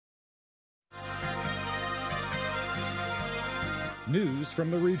news from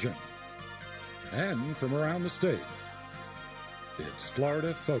the region and from around the state. It's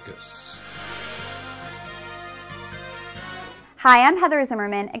Florida Focus. Hi, I'm Heather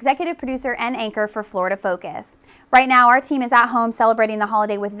Zimmerman, executive producer and anchor for Florida Focus. Right now, our team is at home celebrating the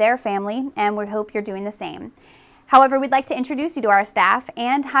holiday with their family, and we hope you're doing the same. However, we'd like to introduce you to our staff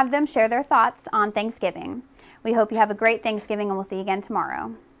and have them share their thoughts on Thanksgiving. We hope you have a great Thanksgiving, and we'll see you again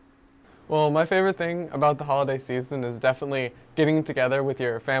tomorrow. Well, my favorite thing about the holiday season is definitely getting together with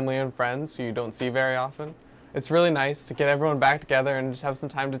your family and friends who you don't see very often. It's really nice to get everyone back together and just have some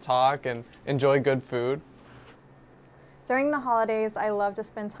time to talk and enjoy good food. During the holidays, I love to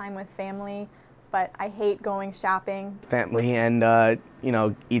spend time with family, but I hate going shopping. Family and,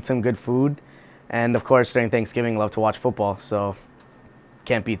 eat some good food. And of course, during Thanksgiving, love to watch football, so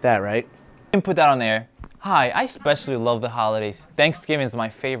can't beat that, right? You can put that on there. Hi, I especially love the holidays. Thanksgiving is my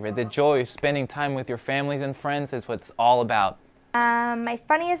favorite. The joy of spending time with your families and friends is what it's all about. My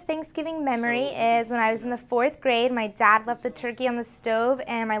funniest Thanksgiving memory is when I was in the 4th grade. My dad left the turkey on the stove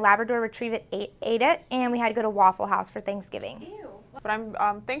and my Labrador Retriever ate it, and we had to go to Waffle House for Thanksgiving. But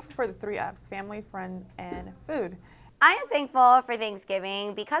I'm thankful for the 3 F's: family, friend, and food. I am thankful for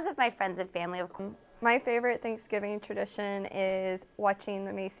Thanksgiving because of my friends and family. My favorite Thanksgiving tradition is watching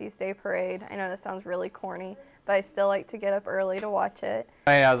the Macy's Day Parade. I know that sounds really corny, but I still like to get up early to watch it.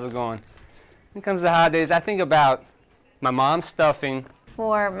 Hey, how's it going? When it comes to the holidays, I think about my mom's stuffing.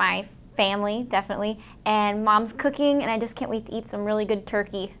 For my family, definitely, and mom's cooking, and I just can't wait to eat some really good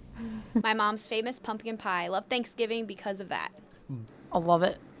turkey. My mom's famous pumpkin pie. I love Thanksgiving because of that. I love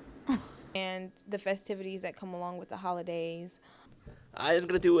it. And the festivities that come along with the holidays. I'm going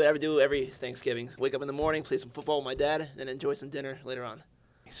to do what I do every Thanksgiving. Wake up in the morning, play some football with my dad, and enjoy some dinner later on.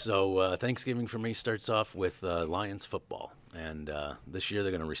 So Thanksgiving for me starts off with Lions football, and this year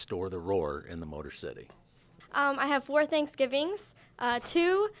they're going to restore the Roar in the Motor City. I have 4 Thanksgivings,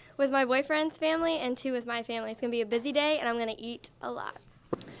 2 with my boyfriend's family and 2 with my family. It's going to be a busy day, and I'm going to eat a lot.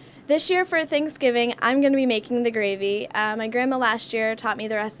 This year for Thanksgiving, I'm going to be making the gravy. My grandma last year taught me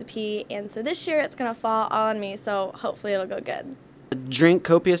the recipe, and so this year it's going to fall all on me, so hopefully it'll go good. Drink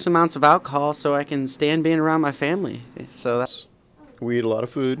copious amounts of alcohol so I can stand being around my family. We eat a lot of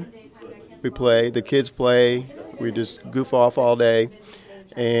food. We play. The kids play. We just goof off all day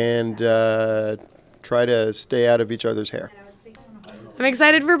and try to stay out of each other's hair. I'm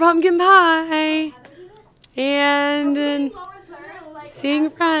excited for pumpkin pie and seeing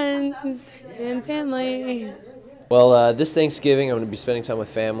friends and family. Well, this Thanksgiving I'm going to be spending time with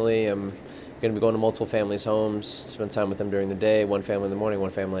family. I'm going to be going to multiple families' homes, spend time with them during the day, one family in the morning, one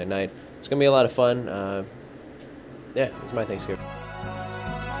family at night. It's going to be a lot of fun. Yeah, it's my Thanksgiving.